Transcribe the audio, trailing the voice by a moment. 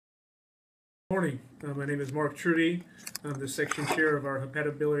Morning. My name is Mark Truty. I'm the section chair of our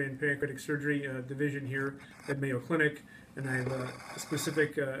hepatobiliary and pancreatic surgery division here at Mayo Clinic, and I have a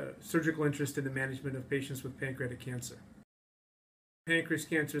specific surgical interest in the management of patients with pancreatic cancer. Pancreas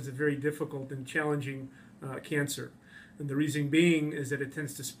cancer is a very difficult and challenging cancer, and the reason being is that it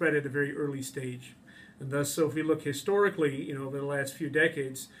tends to spread at a very early stage. And thus, so if we look historically, over the last few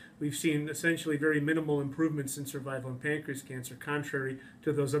decades, we've seen essentially very minimal improvements in survival in pancreas cancer, contrary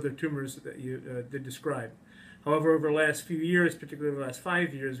to those other tumors that you did describe. However, over the last few years, particularly the last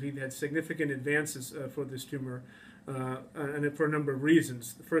 5 years, we've had significant advances for this tumor, and for a number of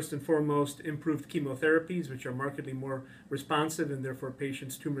reasons. First and foremost, improved chemotherapies, which are markedly more responsive, and therefore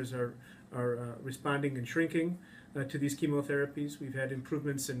patients' tumors are responding and shrinking to these chemotherapies. We've had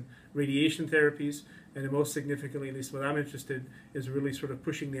improvements in radiation therapies, and most significantly, at least what I'm interested in, is really sort of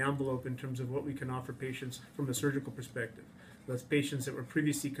pushing the envelope in terms of what we can offer patients from a surgical perspective. Those patients that were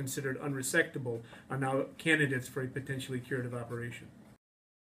previously considered unresectable are now candidates for a potentially curative operation.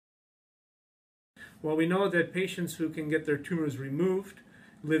 Well, we know that patients who can get their tumors removed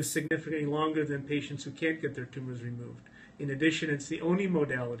live significantly longer than patients who can't get their tumors removed. In addition, it's the only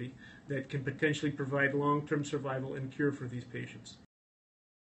modality that can potentially provide long-term survival and cure for these patients.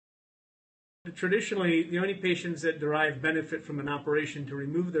 Traditionally, the only patients that derive benefit from an operation to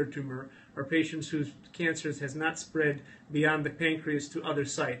remove their tumor are patients whose cancers has not spread beyond the pancreas to other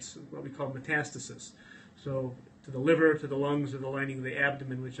sites, what we call metastasis. So to the liver, to the lungs, or the lining of the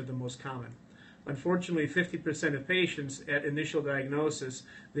abdomen, which are the most common. Unfortunately, 50% of patients at initial diagnosis,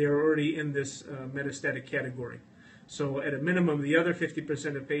 they are already in this metastatic category. So at a minimum, the other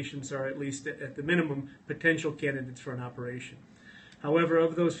 50% of patients are at least at the minimum potential candidates for an operation. However,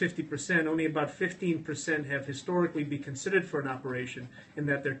 of those 50%, only about 15% have historically been considered for an operation in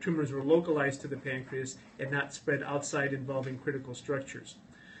that their tumors were localized to the pancreas and not spread outside involving critical structures.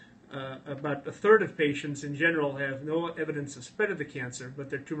 About a third of patients in general have no evidence of spread of the cancer, but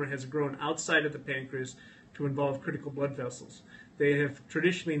their tumor has grown outside of the pancreas to involve critical blood vessels. They have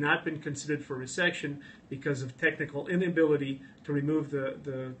traditionally not been considered for resection because of technical inability to remove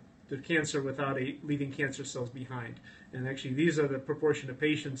the cancer without leaving cancer cells behind. And actually, these are the proportion of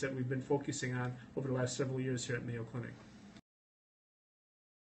patients that we've been focusing on over the last several years here at Mayo Clinic.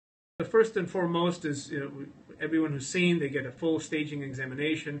 The first and foremost is everyone who's seen, they get a full staging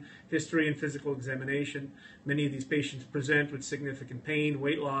examination, history and physical examination. Many of these patients present with significant pain,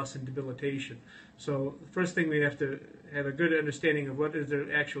 weight loss, and debilitation. So the first thing, we have to have a good understanding of what is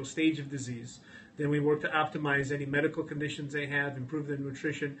their actual stage of disease. Then we work to optimize any medical conditions they have, improve their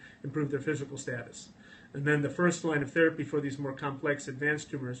nutrition, improve their physical status. And then the first line of therapy for these more complex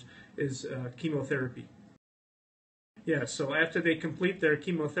advanced tumors is chemotherapy. Yeah, so after they complete their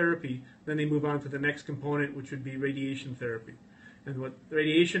chemotherapy, then they move on to the next component, which would be radiation therapy. And what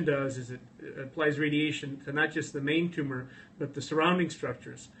radiation does is it applies radiation to not just the main tumor, but the surrounding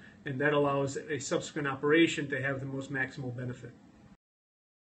structures. And that allows a subsequent operation to have the most maximal benefit.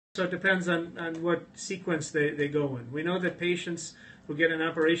 So it depends on what sequence they go in. We know that patients who get an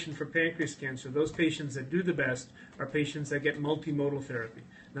operation for pancreas cancer, those patients that do the best are patients that get multimodal therapy,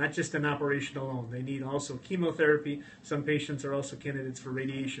 not just an operation alone. They need also chemotherapy. Some patients are also candidates for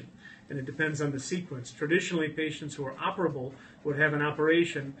radiation. And it depends on the sequence. Traditionally, patients who are operable would have an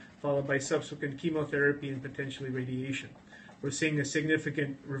operation followed by subsequent chemotherapy and potentially radiation. We're seeing a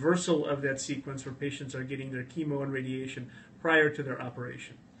significant reversal of that sequence where patients are getting their chemo and radiation prior to their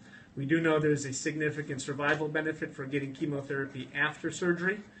operation. We do know there's a significant survival benefit for getting chemotherapy after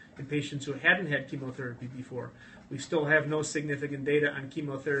surgery in patients who hadn't had chemotherapy before. We still have no significant data on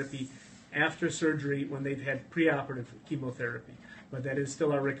chemotherapy after surgery when they've had preoperative chemotherapy, but that is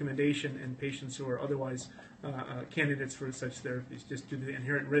still our recommendation in patients who are otherwise candidates for such therapies, just due to the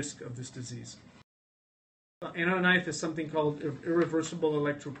inherent risk of this disease. NanoKnife is something called irreversible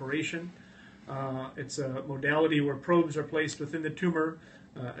electroporation. It's a modality where probes are placed within the tumor.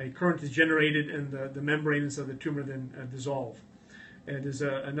 A current is generated and the membranes of the tumor then dissolve. It is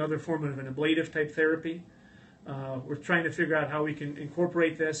another form of an ablative type therapy. We're trying to figure out how we can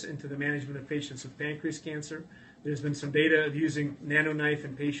incorporate this into the management of patients with pancreas cancer. There's been some data of using NanoKnife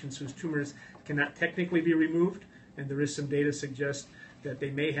in patients whose tumors cannot technically be removed, and there is some data suggest that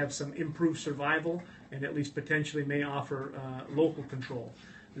they may have some improved survival and at least potentially may offer local control.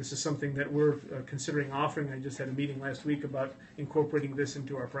 This is something that we're considering offering. I just had a meeting last week about incorporating this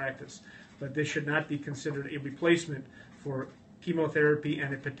into our practice. But this should not be considered a replacement for chemotherapy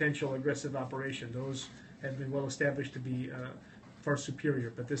and a potential aggressive operation. Those have been well established to be far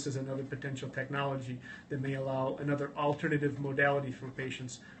superior. But this is another potential technology that may allow another alternative modality for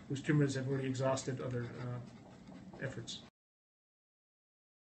patients whose tumors have already exhausted other efforts.